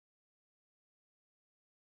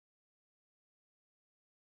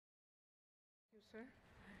Professor.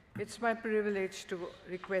 It's my privilege to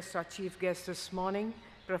request our chief guest this morning,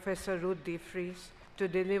 Professor Ruth DeFries, to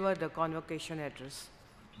deliver the convocation address.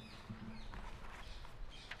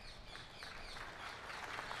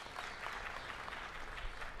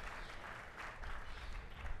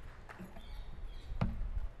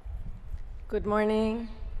 Good morning.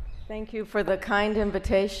 Thank you for the kind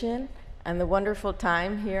invitation and the wonderful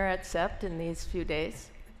time here at CEPT in these few days.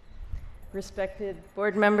 Respected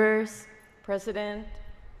board members, president,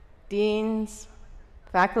 deans,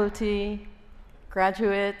 faculty,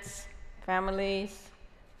 graduates, families,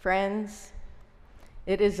 friends,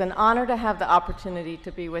 it is an honor to have the opportunity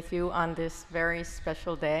to be with you on this very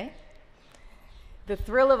special day. The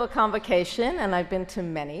thrill of a convocation, and I've been to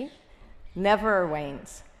many, never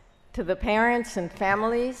wanes. To the parents and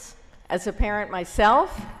families, as a parent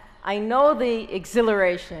myself, I know the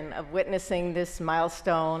exhilaration of witnessing this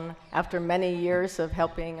milestone after many years of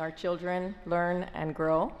helping our children learn and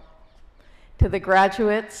grow. To the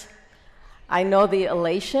graduates, I know the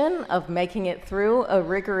elation of making it through a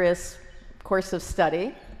rigorous course of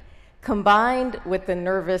study, combined with the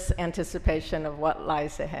nervous anticipation of what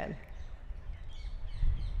lies ahead.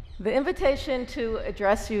 The invitation to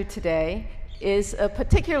address you today is a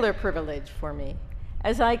particular privilege for me,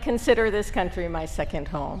 as I consider this country my second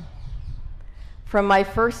home. From my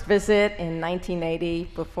first visit in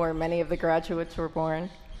 1980, before many of the graduates were born,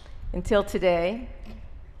 until today,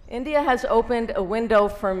 India has opened a window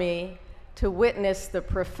for me to witness the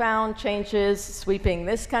profound changes sweeping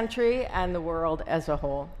this country and the world as a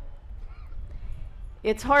whole.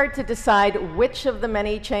 It's hard to decide which of the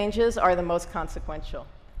many changes are the most consequential.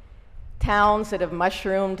 Towns that have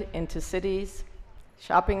mushroomed into cities,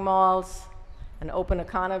 shopping malls, an open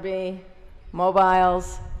economy,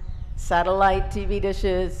 mobiles, satellite TV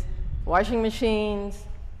dishes, washing machines,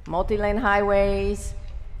 multi-lane highways,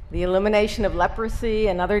 the elimination of leprosy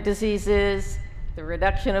and other diseases, the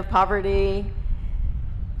reduction of poverty,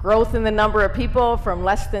 growth in the number of people from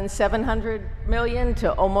less than 700 million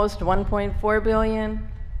to almost 1.4 billion,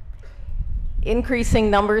 increasing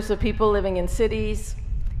numbers of people living in cities.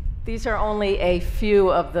 These are only a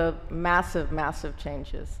few of the massive, massive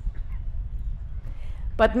changes.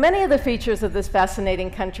 But many of the features of this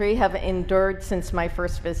fascinating country have endured since my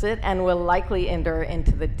first visit and will likely endure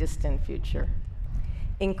into the distant future.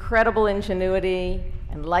 Incredible ingenuity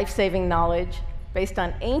and life-saving knowledge based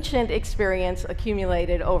on ancient experience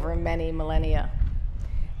accumulated over many millennia.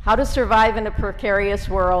 How to survive in a precarious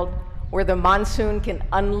world where the monsoon can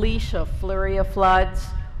unleash a flurry of floods,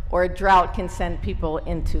 or a drought can send people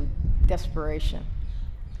into desperation.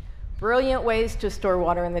 Brilliant ways to store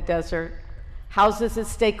water in the desert, houses that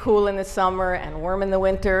stay cool in the summer and warm in the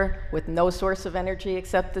winter with no source of energy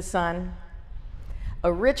except the sun.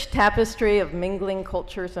 A rich tapestry of mingling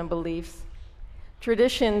cultures and beliefs.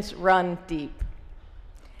 Traditions run deep.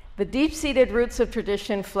 The deep-seated roots of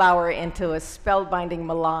tradition flower into a spellbinding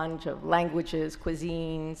melange of languages,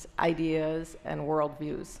 cuisines, ideas, and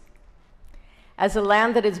worldviews. As a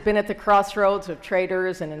land that has been at the crossroads of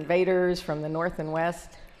traders and invaders from the north and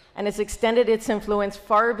west, and has extended its influence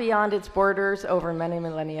far beyond its borders over many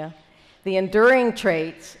millennia, the enduring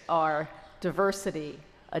traits are diversity,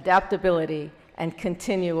 adaptability, and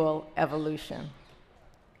continual evolution.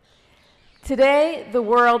 Today, the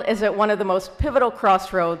world is at one of the most pivotal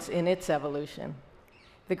crossroads in its evolution.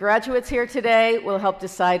 The graduates here today will help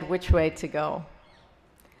decide which way to go.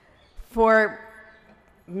 For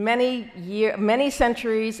many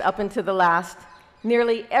centuries up into the last,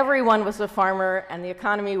 nearly everyone was a farmer and the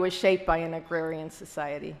economy was shaped by an agrarian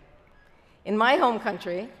society. In my home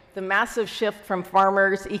country, the massive shift from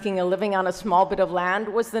farmers eking a living on a small bit of land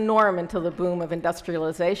was the norm until the boom of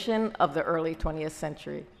industrialization of the early 20th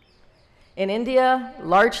century. In India,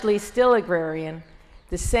 largely still agrarian,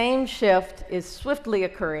 the same shift is swiftly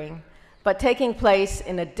occurring, but taking place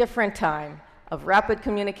in a different time of rapid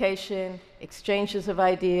communication, exchanges of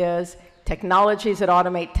ideas, technologies that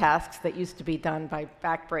automate tasks that used to be done by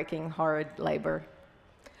backbreaking hard labor.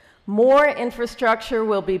 More infrastructure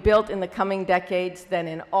will be built in the coming decades than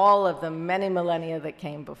in all of the many millennia that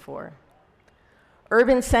came before.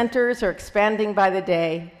 Urban centers are expanding by the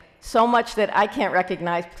day, so much that I can't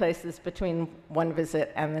recognize places between one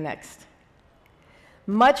visit and the next.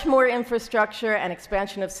 Much more infrastructure and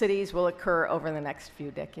expansion of cities will occur over the next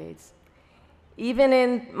few decades. Even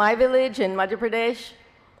in my village in Madhya Pradesh,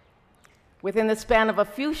 within the span of a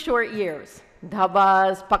few short years,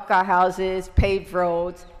 dhabas, pakka houses, paved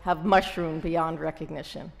roads have mushroomed beyond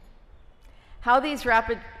recognition. How these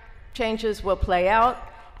rapid changes will play out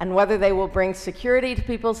and whether they will bring security to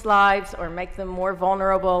people's lives or make them more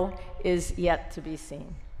vulnerable is yet to be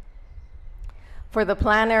seen. For the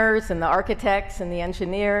planners and the architects and the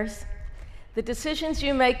engineers, the decisions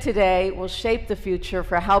you make today will shape the future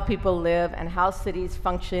for how people live and how cities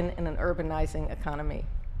function in an urbanizing economy.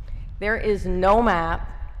 There is no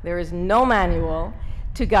map, there is no manual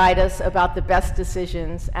to guide us about the best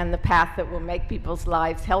decisions and the path that will make people's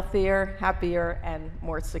lives healthier, happier, and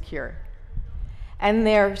more secure. And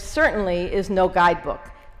there certainly is no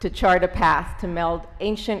guidebook to chart a path to meld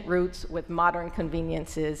ancient roots with modern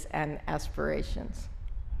conveniences and aspirations.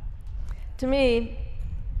 To me,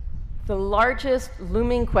 the largest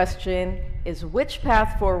looming question is which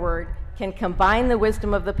path forward can combine the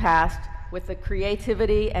wisdom of the past with the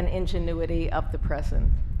creativity and ingenuity of the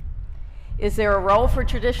present. Is there a role for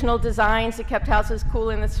traditional designs that kept houses cool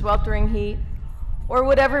in the sweltering heat? Or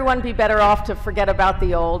would everyone be better off to forget about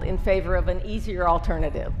the old in favor of an easier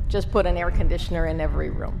alternative? Just put an air conditioner in every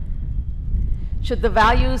room. Should the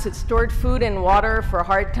values that stored food and water for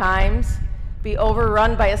hard times be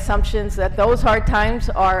overrun by assumptions that those hard times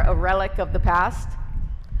are a relic of the past?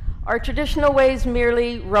 Are traditional ways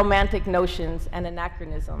merely romantic notions and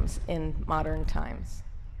anachronisms in modern times?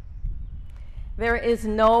 There is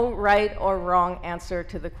no right or wrong answer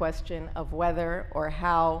to the question of whether or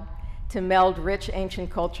how to meld rich ancient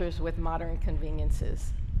cultures with modern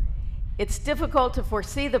conveniences. It's difficult to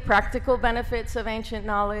foresee the practical benefits of ancient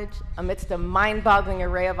knowledge amidst a mind-boggling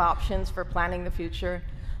array of options for planning the future,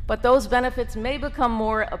 but those benefits may become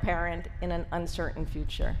more apparent in an uncertain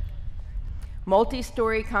future.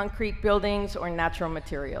 Multi-story concrete buildings or natural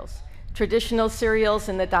materials, traditional cereals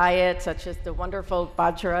in the diet, such as the wonderful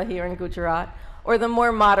bajra here in Gujarat, or the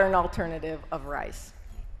more modern alternative of rice.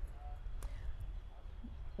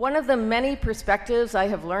 One of the many perspectives I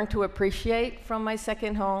have learned to appreciate from my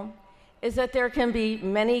second home is that there can be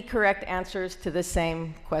many correct answers to the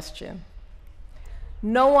same question.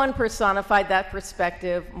 No one personified that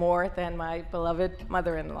perspective more than my beloved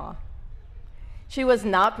mother-in-law. She was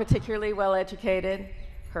not particularly well educated.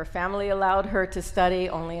 Her family allowed her to study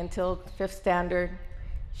only until 5th standard.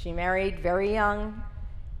 She married very young.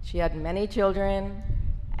 She had many children,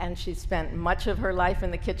 and she spent much of her life in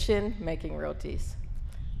the kitchen making rotis.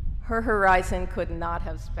 Her horizon could not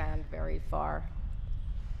have spanned very far.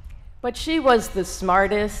 But she was the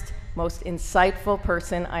smartest, most insightful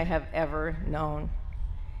person I have ever known.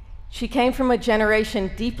 She came from a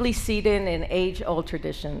generation deeply seated in age-old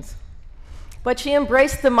traditions. But she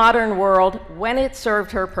embraced the modern world when it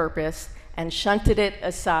served her purpose and shunted it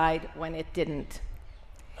aside when it didn't.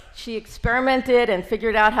 She experimented and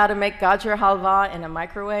figured out how to make gajar halwa in a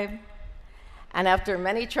microwave. And after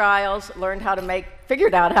many trials,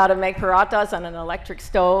 figured out how to make parathas on an electric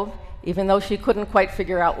stove, even though she couldn't quite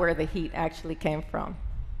figure out where the heat actually came from.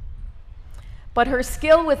 But her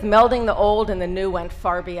skill with melding the old and the new went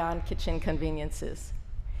far beyond kitchen conveniences.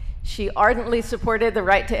 She ardently supported the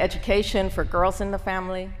right to education for girls in the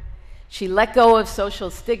family. She let go of social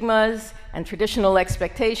stigmas and traditional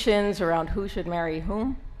expectations around who should marry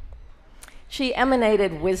whom. She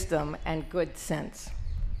emanated wisdom and good sense.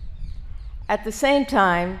 At the same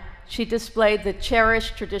time, she displayed the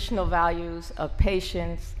cherished traditional values of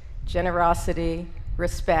patience, generosity,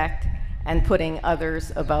 respect, and putting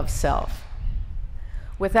others above self.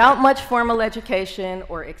 Without much formal education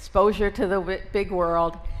or exposure to the big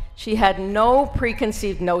world, she had no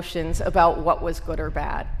preconceived notions about what was good or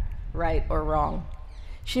bad, right or wrong.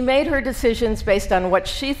 She made her decisions based on what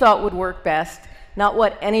she thought would work best, not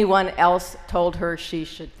what anyone else told her she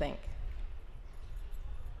should think.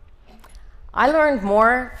 I learned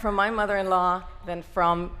more from my mother-in-law than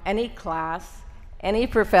from any class, any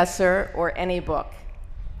professor, or any book.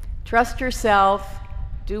 Trust yourself,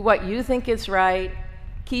 do what you think is right,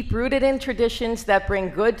 keep rooted in traditions that bring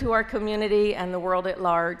good to our community and the world at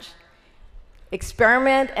large.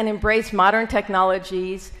 Experiment and embrace modern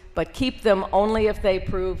technologies, but keep them only if they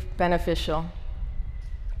prove beneficial.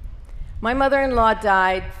 My mother-in-law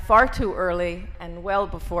died far too early and well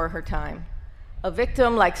before her time, a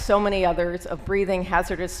victim, like so many others, of breathing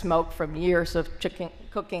hazardous smoke from years of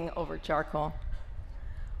cooking over charcoal.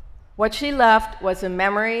 What she left was a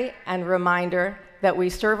memory and reminder that we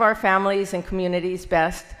serve our families and communities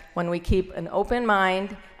best when we keep an open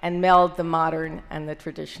mind and meld the modern and the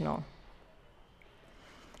traditional.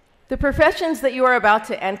 The professions that you are about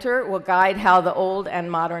to enter will guide how the old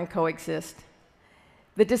and modern coexist.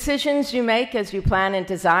 The decisions you make as you plan and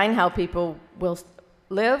design how people will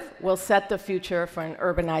live will set the future for an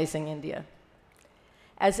urbanizing India.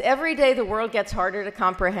 As every day the world gets harder to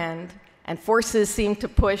comprehend and forces seem to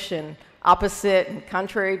push in opposite and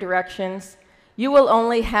contrary directions, you will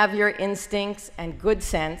only have your instincts and good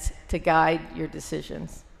sense to guide your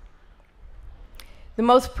decisions. The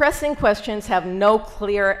most pressing questions have no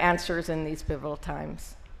clear answers in these pivotal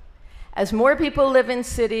times. As more people live in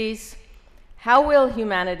cities, how will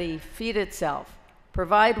humanity feed itself,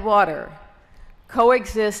 provide water,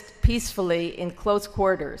 coexist peacefully in close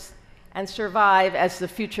quarters, and survive as the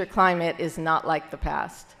future climate is not like the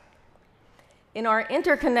past? In our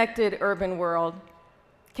interconnected urban world,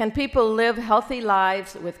 can people live healthy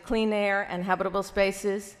lives with clean air and habitable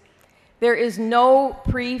spaces? There is no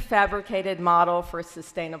prefabricated model for a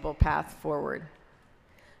sustainable path forward.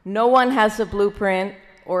 No one has a blueprint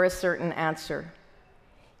or a certain answer.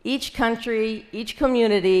 Each country, each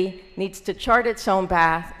community needs to chart its own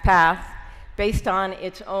path based on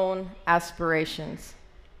its own aspirations.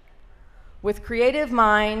 With creative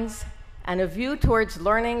minds and a view towards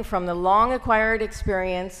learning from the long-acquired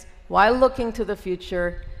experience while looking to the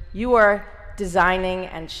future, you are designing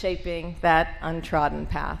and shaping that untrodden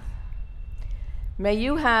path. May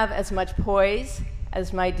you have as much poise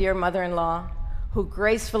as my dear mother-in-law, who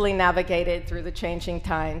gracefully navigated through the changing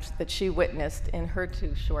times that she witnessed in her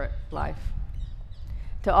too short life.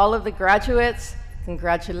 To all of the graduates,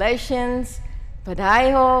 congratulations,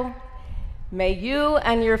 Padayo. May you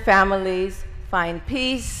and your families find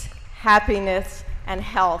peace, happiness, and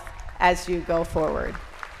health as you go forward.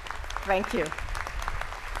 Thank you.